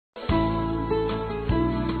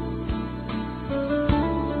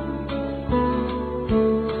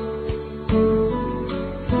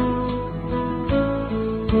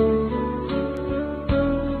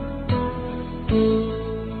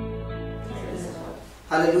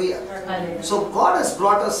Hallelujah. Hallelujah. So God has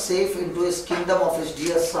brought us safe into His kingdom of His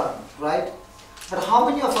dear Son, right? But how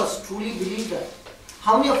many of us truly believe that?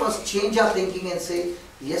 How many of us change our thinking and say,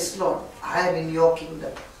 yes Lord, I am in your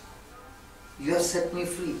kingdom. You have set me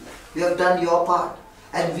free. You have done your part.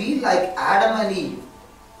 And we, like Adam and Eve,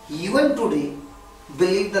 even today,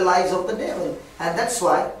 believe the lies of the devil. And that's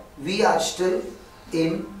why we are still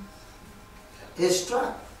in his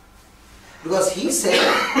trap. Because he said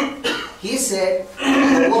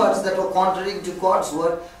the words that were contrary to God's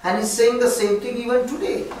word, and he's saying the same thing even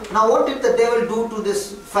today. Now what did the devil do to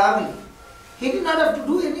this family? He did not have to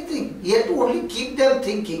do anything. He had to only keep them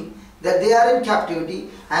thinking that they are in captivity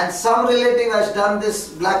and some relative has done this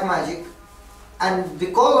black magic, and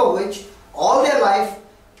because of which all their life,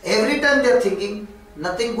 every time they are thinking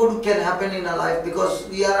nothing good can happen in our life because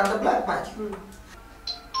we are under black magic.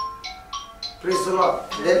 Praise the Lord.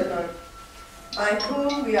 Then, by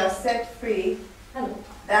whom we are set free,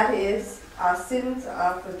 that is, our sins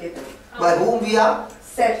are forgiven. by whom we are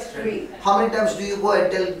Set free. How many times do you go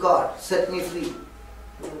and tell God, set me free?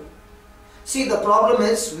 See, the problem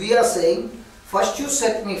is, we are saying, first you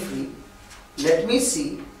set me free, let me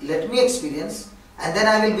see, let me experience, and then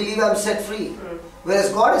I will believe I am set free.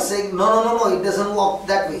 Whereas God is saying, no, it doesn't work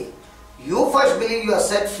that way. You first believe you are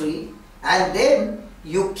set free, and then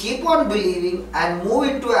you keep on believing and move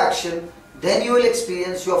into action, then you will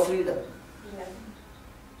experience your freedom.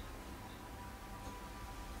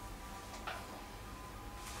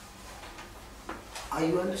 Are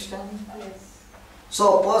you understanding? Yes.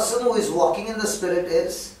 So a person who is walking in the Spirit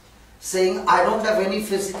is saying, I don't have any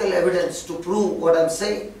physical evidence to prove what I'm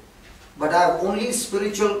saying, but I have only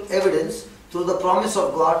spiritual evidence through the promise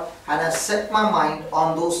of God, and I set my mind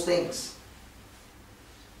on those things.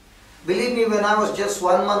 Believe me, when I was just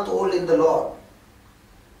 1 month old in the Lord,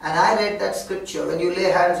 and I read that scripture, when you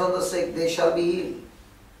lay hands on the sick, they shall be healed.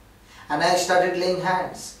 And I started laying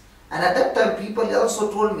hands. And at that time, people also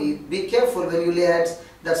told me, be careful when you lay hands,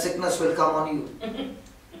 that sickness will come on you.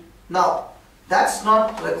 Now, that's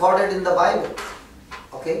not recorded in the Bible.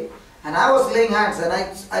 Okay? And I was laying hands,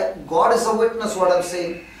 and God is a witness what I'm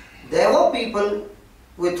saying. There were people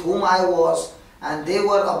with whom I was, and they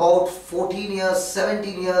were about 14 years,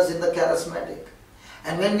 17 years in the charismatic.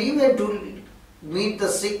 And when we went to meet the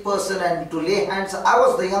sick person and to lay hands, I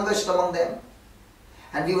was the youngest among them.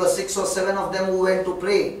 And we were 6 or 7 of them who went to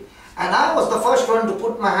pray. And I was the first one to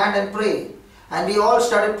put my hand and pray. And we all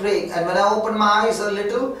started praying. And when I opened my eyes a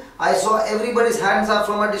little, I saw everybody's hands are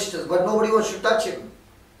from a distance, but nobody was to touch him.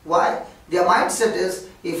 Why? Their mindset is,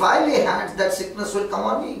 if I lay hands, that sickness will come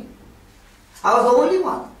on me. I was the only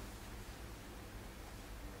one.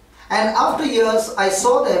 And after years, I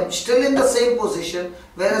saw them still in the same position,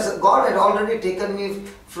 whereas God had already taken me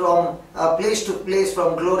from place to place,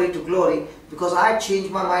 from glory to glory, because I had changed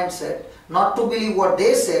my mindset, not to believe what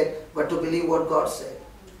they said, but to believe what God said.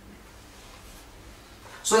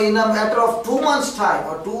 So in a matter of 2 months' time,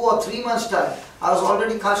 or 2 or 3 months' time, I was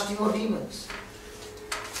already casting out demons.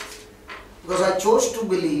 Because I chose to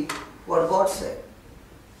believe what God said.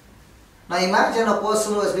 Now imagine a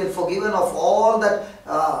person who has been forgiven of all that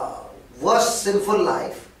worst sinful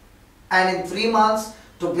life, and in 3 months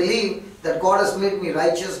to believe that God has made me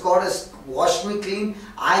righteous, God has washed me clean,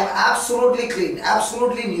 I am absolutely clean,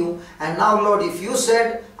 absolutely new, and now Lord, if you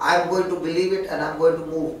said, I am going to believe it and I am going to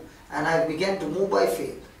move. And I began to move by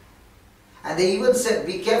faith. And they even said,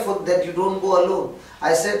 be careful that you don't go alone.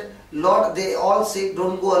 I said, Lord, they all say,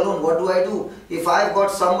 don't go alone. What do I do? If I've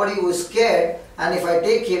got somebody who is scared, and if I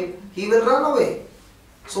take him, he will run away.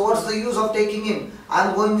 So what's the use of taking him?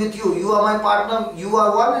 I'm going with you. You are my partner. You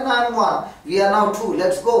are one and I am one. We are now two.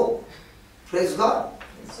 Let's go. Praise God.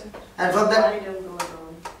 Yes, And from that, I don't go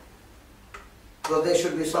alone. so there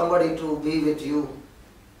should be somebody to be with you.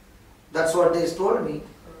 That's what they told me.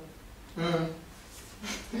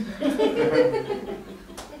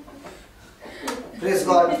 Praise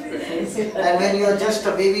God. And when you are just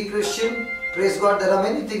a baby Christian, praise God, there are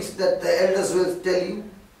many things that the elders will tell you.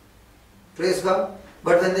 Praise God.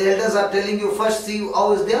 But when the elders are telling you, first see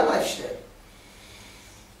how is their lifestyle.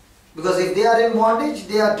 Because if they are in bondage,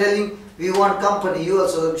 they are telling, we want company, you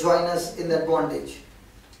also join us in that bondage.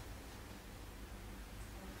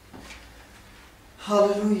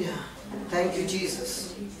 Hallelujah. Thank you,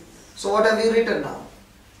 Jesus. So what have you written now?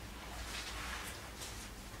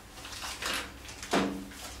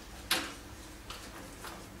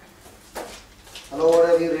 Hello, what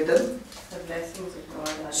have you written? The blessings of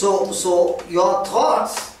God. So your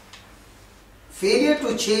thoughts, failure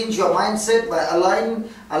to change your mindset by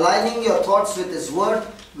aligning your thoughts with His word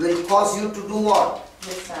will cause you to do what?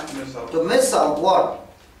 Miss out. To miss out what?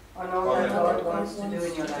 On all that God wants to do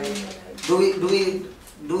in your life. Do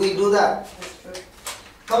we do that? That's true.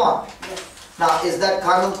 Come on. Yes. Now, is that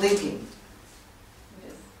carnal thinking?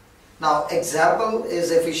 Yes. Now, example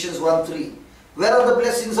is Ephesians 1:3. Where are the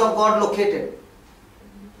blessings of God located?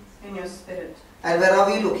 In your spirit. And where are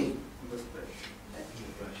we looking?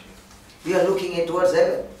 We are looking towards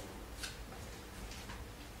heaven.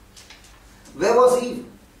 Where was Eve?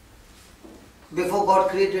 Before God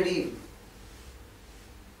created Eve.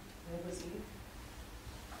 Where was Eve?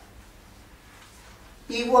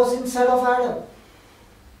 Eve was inside of Adam.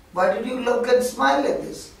 Why did you look and smile like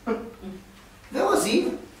this? Where was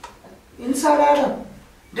Eve? Inside Adam.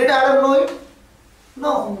 Did Adam know it?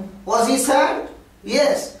 No. Was he sad?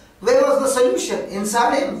 Yes. Where was the solution?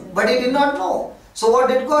 Inside him. But he did not know. So what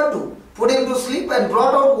did God do? Put him to sleep and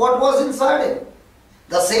brought out what was inside him.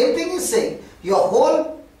 The same thing is saying, your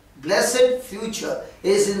whole blessed future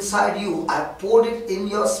is inside you. I poured it in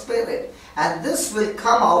your spirit. And this will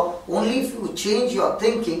come out only if you change your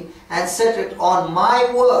thinking and set it on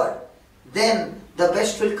my word. Then the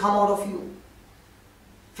best will come out of you.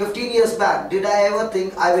 15 years back, did I ever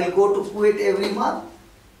think I will go to Kuwait every month?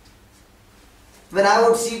 When I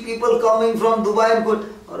would see people coming from Dubai and go,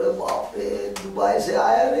 "Arey baap re, Dubai se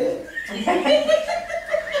aaya re."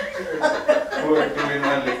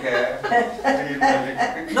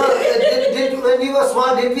 No, when we were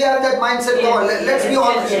small, did we have that mindset? Come on, let's be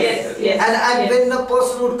honest. Yes. And when a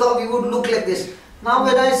person would come, he would look like this. Now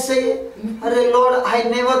when I say, "Arey Lord, I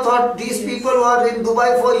never thought these people who are in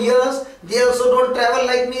Dubai for years, they also don't travel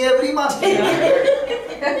like me every month."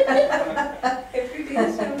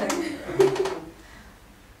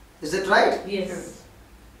 Is it right? Yes.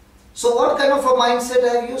 So what kind of a mindset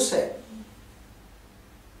have you set?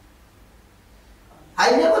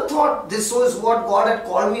 I never thought this was what God had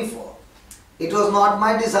called me for. It was not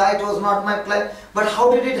my desire, it was not my plan. But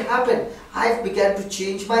how did it happen? I began to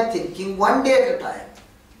change my thinking one day at a time.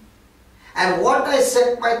 And what I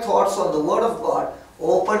set my thoughts on the Word of God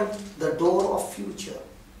opened the door of future.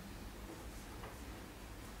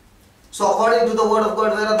 So according to the Word of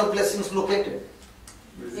God, where are the blessings located?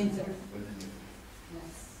 Inside.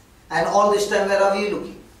 And all this time, where are we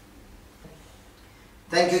looking?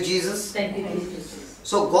 Thank you, Jesus. Thank you, Jesus.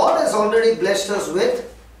 So God has already blessed us with,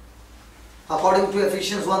 according to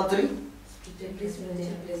Ephesians 1:3,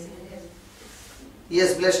 He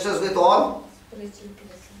has blessed us with all.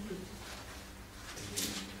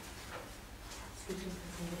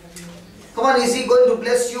 Come on, is He going to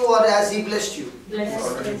bless you or has He blessed you? Bless.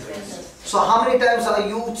 So how many times are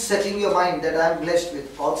you setting your mind that I am blessed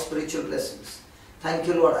with all spiritual blessings? Thank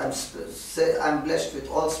you, Lord, I'm blessed with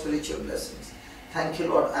all spiritual blessings. Thank you,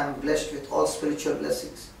 Lord, I'm blessed with all spiritual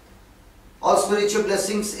blessings. All spiritual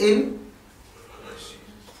blessings in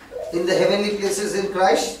the heavenly places in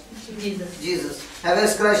Christ Jesus. Where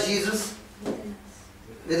is Christ Jesus?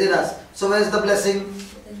 Within us. So where is the blessing?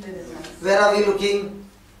 Where are we looking?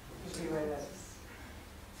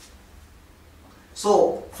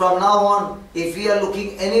 So from now on, if we are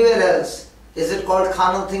looking anywhere else, is it called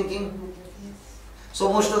carnal thinking?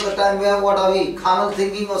 So most of the time, what are we? Carnal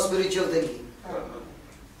thinking or spiritual thinking?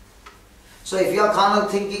 So if you are carnal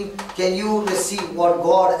thinking, can you receive what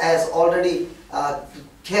God has already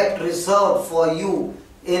kept reserved for you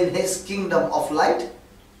in His kingdom of light?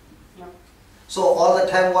 No. So all the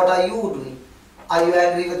time, what are you doing? Are you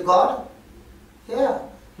angry with God? Yeah.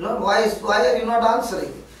 Lord, why are you not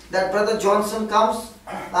answering? That Brother Johnson comes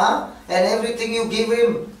and everything you give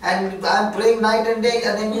him, and I'm praying night and day,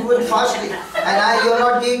 and then you will fasting, and you're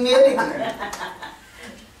not giving me anything.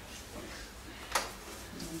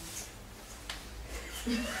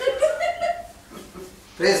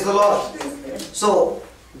 Praise the Lord. So,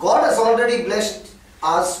 God has already blessed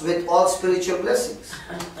us with all spiritual blessings.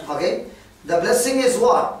 Okay? The blessing is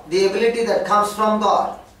what? The ability that comes from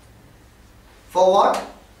God. For what?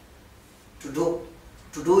 To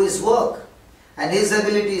do His work. And His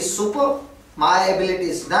ability is super, my ability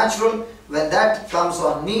is natural. When that comes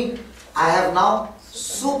on me, I have now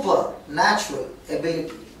supernatural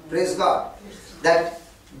ability. Praise God.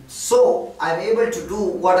 So I am able to do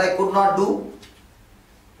what I could not do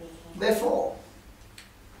before.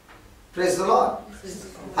 Praise the Lord.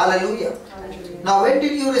 Hallelujah. Now when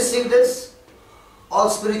did you receive this? All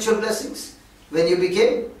spiritual blessings? When you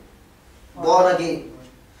became born again.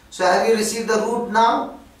 So have you received the root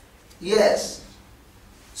now? Yes.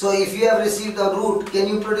 So if you have received the root, can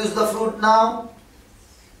you produce the fruit now?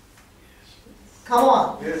 Come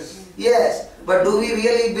on. Yes. Yes. But do we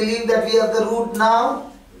really believe that we have the root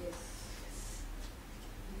now?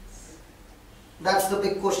 That's the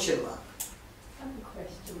big question mark. I have a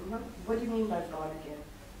question. What do you mean by born again?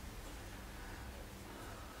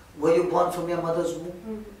 Were you born from your mother's womb?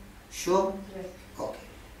 Mhm. Sure? Yes. Okay.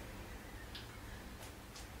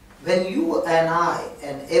 When you and I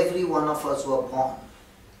and every one of us were born,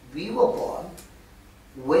 we were born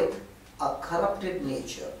with a corrupted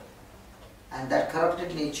nature. And that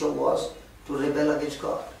corrupted nature was to rebel against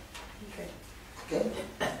God. Okay. Okay?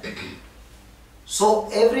 So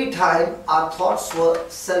every time our thoughts were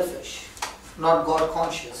selfish, not God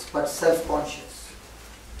conscious, but self conscious.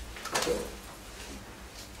 Okay?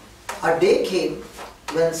 A day came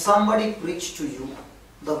when somebody preached to you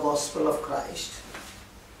the gospel of Christ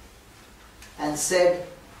and said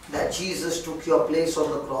that Jesus took your place on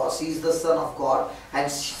the cross, He is the Son of God,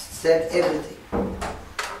 and said everything.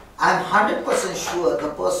 I'm 100% sure the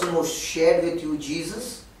person who shared with you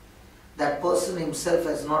Jesus, that person himself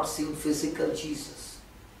has not seen physical Jesus.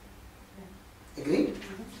 Agreed?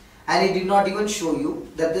 And he did not even show you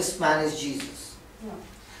that this man is Jesus. No.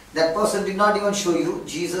 That person did not even show you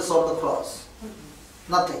Jesus on the cross.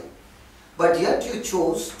 Nothing. But yet you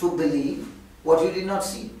chose to believe what you did not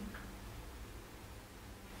see.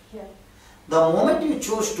 Yeah. The moment you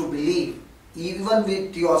chose to believe, even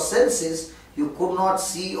with your senses, you could not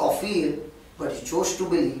see or feel, but you chose to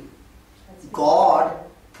believe. God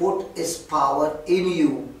put His power in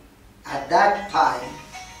you at that time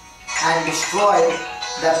and destroyed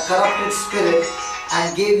that corrupted spirit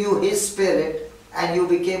and gave you His Spirit, and you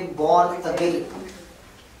became born again.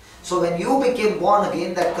 So when you became born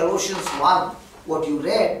again, that Colossians 1, what you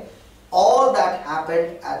read, all that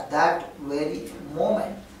happened at that very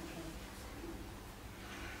moment.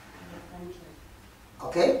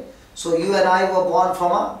 Okay? So you and I were born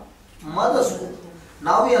from a mother's womb.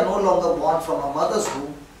 Now we are no longer born from a mother's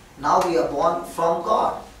womb. Now we are born from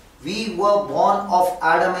God. We were born of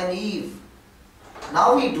Adam and Eve.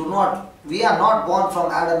 Now we are not born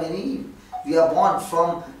from Adam and Eve. We are born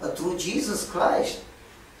from through Jesus Christ.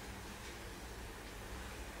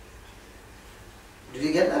 Did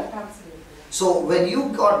you get that? Absolutely. So when you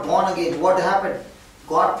got born again, what happened?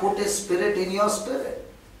 God put His Spirit in your spirit.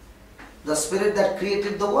 The Spirit that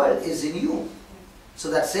created the world is in you. So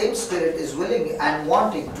that same Spirit is willing and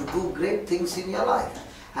wanting to do great things in your life.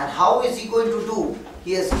 And how is He going to do?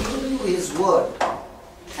 He has given you His Word.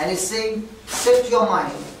 And He's saying, set your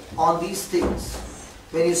mind on these things.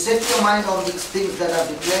 When you set your mind on these things that are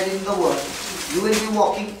declared in the Word, you will be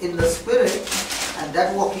walking in the Spirit, and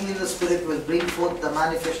that walking in the Spirit will bring forth the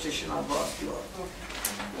manifestation of God's glory.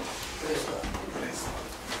 Praise God.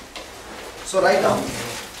 So right now,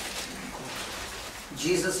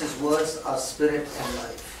 Jesus' words are spirit and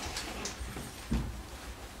life.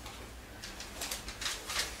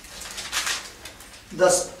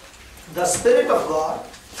 The Spirit of God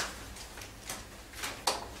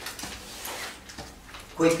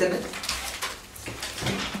quickeneth.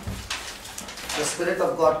 The Spirit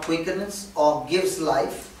of God quickeneth or gives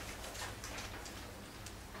life.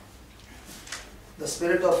 The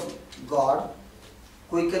Spirit of God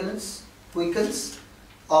quickens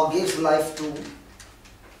or gives life to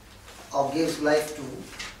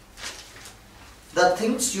the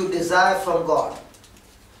things you desire from God.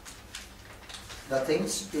 The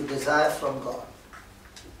things you desire from God.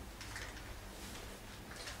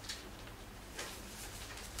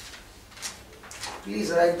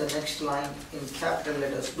 Please write the next line in capital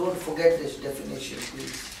letters. Don't forget this definition,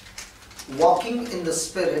 please. Walking in the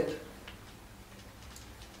Spirit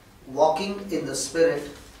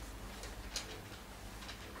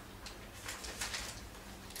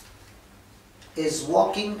is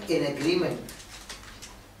walking in agreement.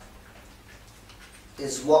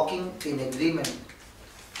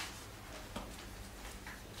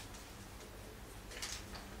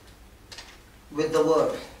 With the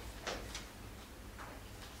Word.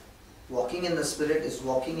 Walking in the Spirit is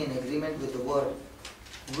walking in agreement with the Word,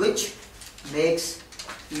 which makes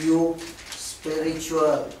you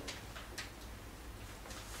spiritual.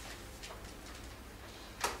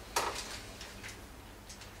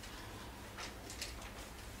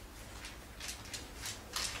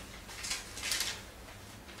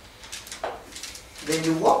 When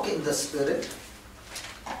you walk in the Spirit,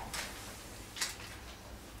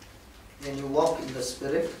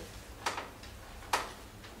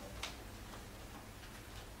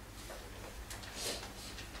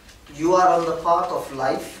 you are on the path of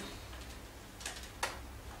life.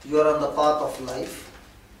 You are on the path of life.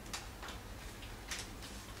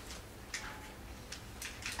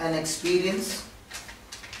 And experience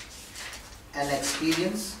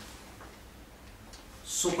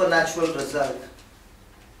supernatural result.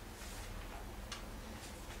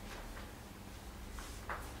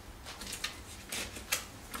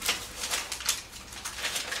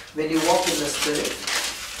 When you walk in the Spirit,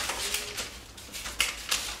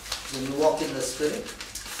 when you walk in the Spirit,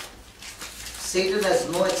 Satan has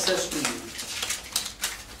no access to you.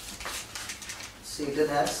 Satan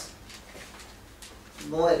has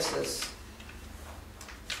no access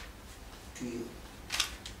to you.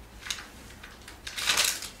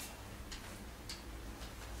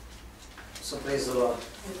 So praise the Lord.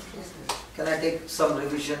 Can I take some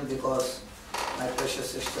revision because my precious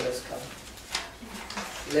sister has come?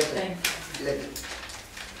 Let it.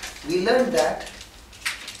 We learned that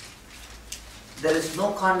there is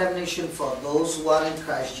no condemnation for those who are in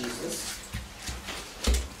Christ Jesus.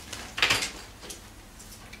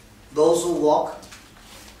 Those who walk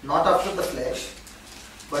not after the flesh,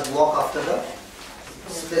 but walk after the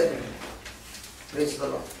Spirit. Praise the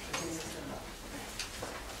Lord.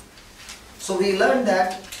 So we learned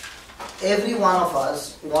that every one of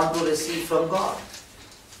us want to receive from God.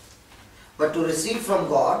 But to receive from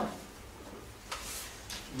God,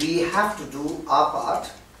 we have to do our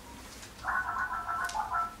part,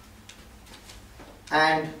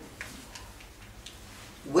 and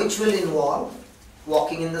which will involve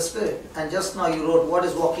walking in the Spirit. And just now you wrote, what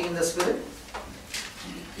is walking in the Spirit?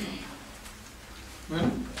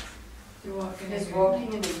 It's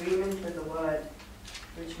walking in agreement with the Word,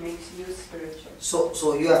 which makes you spiritual.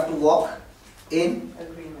 So you have to walk in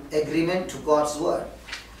agreement to God's Word.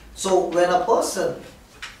 So when a person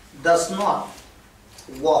does not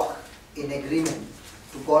walk in agreement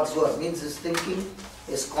to God's Word, means his thinking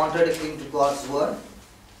is contradicting to God's Word,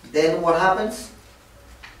 then what happens?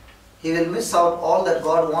 He will miss out all that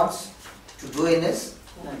God wants to do in his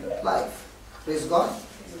life. Praise God.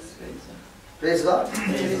 Praise God.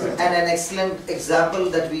 And an excellent example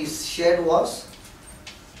that we shared was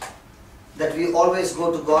that we always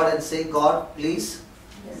go to God and say, God, please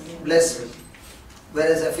bless me.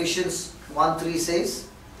 Whereas Ephesians 1:3 says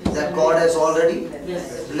that God has already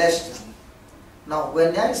blessed me. Now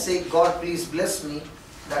when I say, God, please bless me,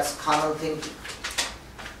 that's carnal thinking.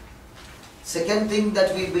 Second thing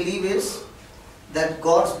that we believe is that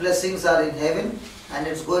God's blessings are in heaven and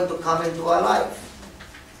it's going to come into our life.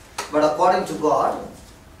 But according to God,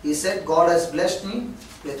 He said, God has blessed me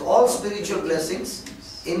with all spiritual blessings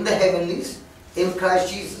in the heavenlies in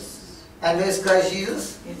Christ Jesus. And where is Christ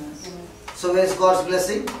Jesus? In us. So where is God's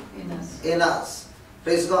blessing? In us. In us.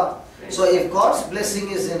 Praise God. So if God's blessing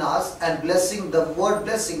is in us, and blessing, the word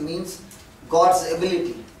blessing means God's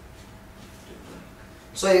ability.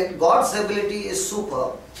 So if God's ability is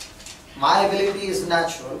super, my ability is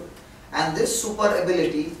natural, and this super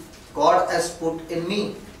ability God has put in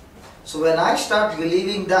me. So when I start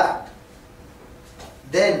believing that,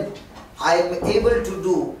 then I am able to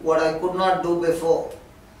do what I could not do before.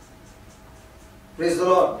 Praise the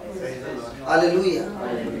Lord. Praise the Lord. Hallelujah.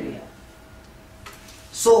 Hallelujah.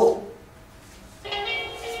 So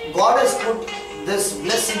God has put this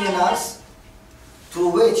blessing in us through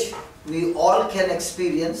which we all can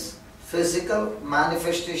experience physical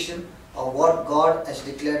manifestation of what God has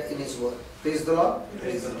declared in His Word. Praise the Lord.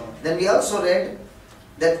 Praise the Lord. Then we also read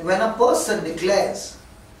that when a person declares,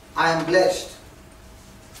 I am blessed,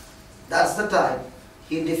 that's the time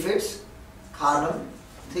he defeats carnal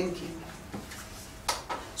thinking.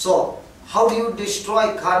 So, how do you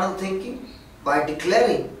destroy carnal thinking? By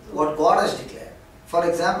declaring what God has declared. For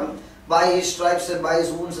example, by His stripes and by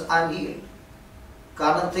His wounds I am healed.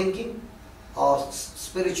 Carnal thinking or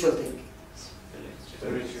spiritual thinking?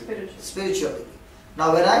 Spiritual thinking.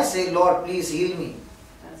 Now when I say, Lord, please heal me.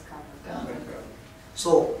 That's carnal.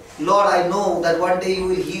 So, Lord, I know that one day you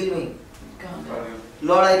will heal me.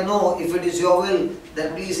 Lord, I know if it is your will,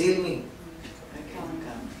 then please heal me.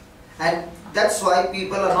 And that's why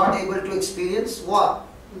people are not able to experience what?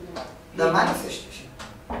 The manifestation.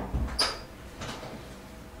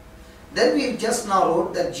 Then we just now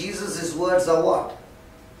wrote that Jesus' words are what?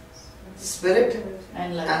 Spirit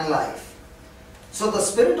And life. and life. So the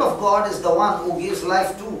Spirit of God is the one who gives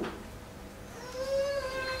life to.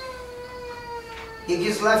 He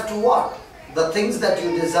gives life to what? The things that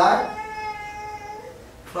you desire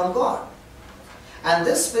from God. And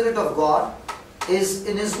this Spirit of God is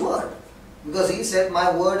in His Word. Because He said,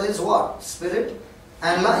 my Word is what? Spirit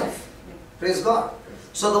and life. Praise God.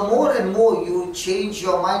 So the more and more you change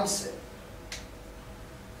your mindset,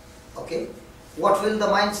 okay, what will the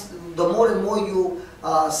more and more you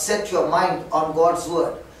set your mind on God's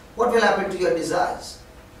Word, what will happen to your desires?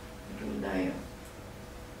 It will die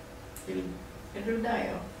off. It will die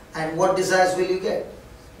off. And what desires will you get?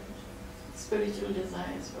 Spiritual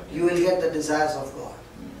desires. You will get the desires of God.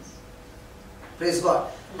 Yes. Praise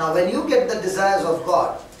God. Now when you get the desires of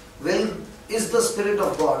God, is the Spirit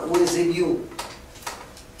of God who is in you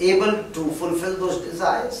able to fulfill those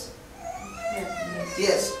desires? Yes.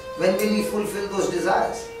 Yes. When will he fulfill those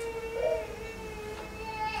desires?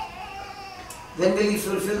 When will he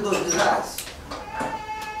fulfill those desires?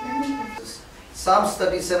 Psalms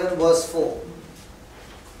 37 verse 4.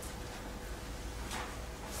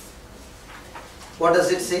 What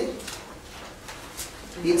does it say?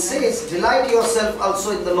 It says, delight yourself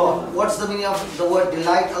also in the Lord. What's the meaning of the word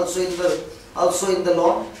delight also in the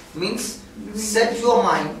Lord? Means set your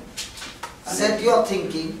mind, set your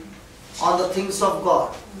thinking on the things of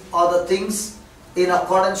God or the things in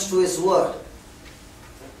accordance to His word.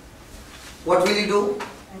 What will He do?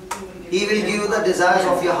 He will give you the desires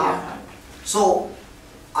of your heart. So,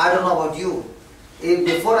 I don't know about you.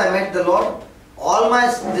 Before I met the Lord, all my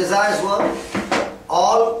desires were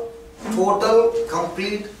all total,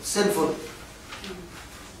 complete, sinful.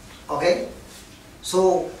 Okay?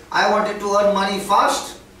 So, I wanted to earn money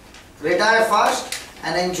fast, retire fast,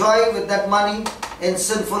 and enjoy with that money in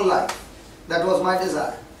sinful life. That was my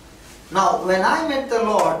desire. Now, when I met the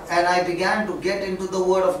Lord and I began to get into the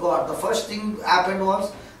Word of God, the first thing happened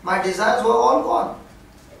was my desires were all gone.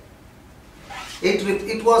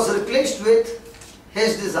 It was replaced with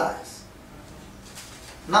His desires.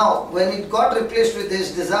 Now, when it got replaced with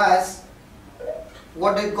His desires,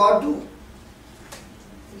 what did God do?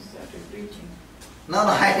 You started preaching. No,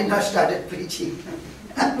 I did not start preaching.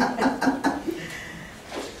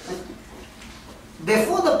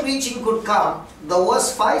 Before the preaching could come, the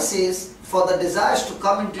verse 5 says, for the desires to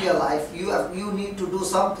come into your life, you need to do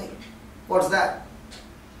something. What's that?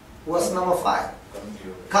 Verse number 5.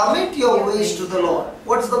 Commit your ways to the Lord.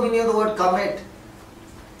 What's the meaning of the word commit?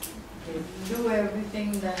 Do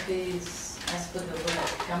everything that is as per the word.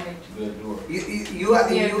 Commit. You have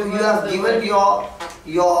given your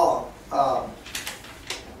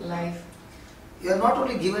Life. you have not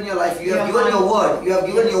only given your life, you have given your word. You have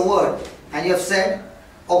given your word. And you have said,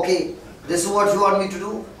 okay, this is what you want me to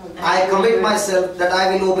do. I commit myself that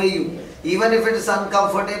I will obey you. Even if it is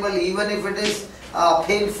uncomfortable, even if it is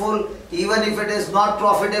painful, even if it is not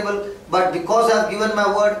profitable, but because I have given my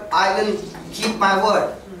word, I will keep my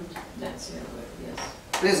word. That's your word, yes.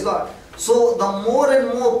 Praise God. So the more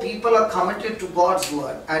and more people are committed to God's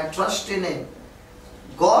word and trust in Him,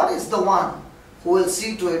 God is the one who will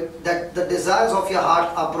see to it that the desires of your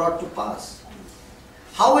heart are brought to pass.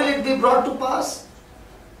 How will it be brought to pass?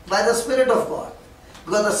 By the Spirit of God.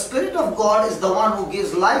 Because the Spirit of God is the one who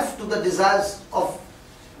gives life to the desires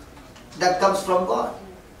that comes from God.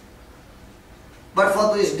 But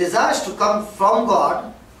for these desires to come from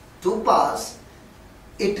God to pass,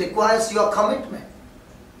 it requires your commitment.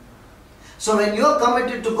 So when you are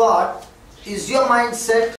committed to God, is your mind set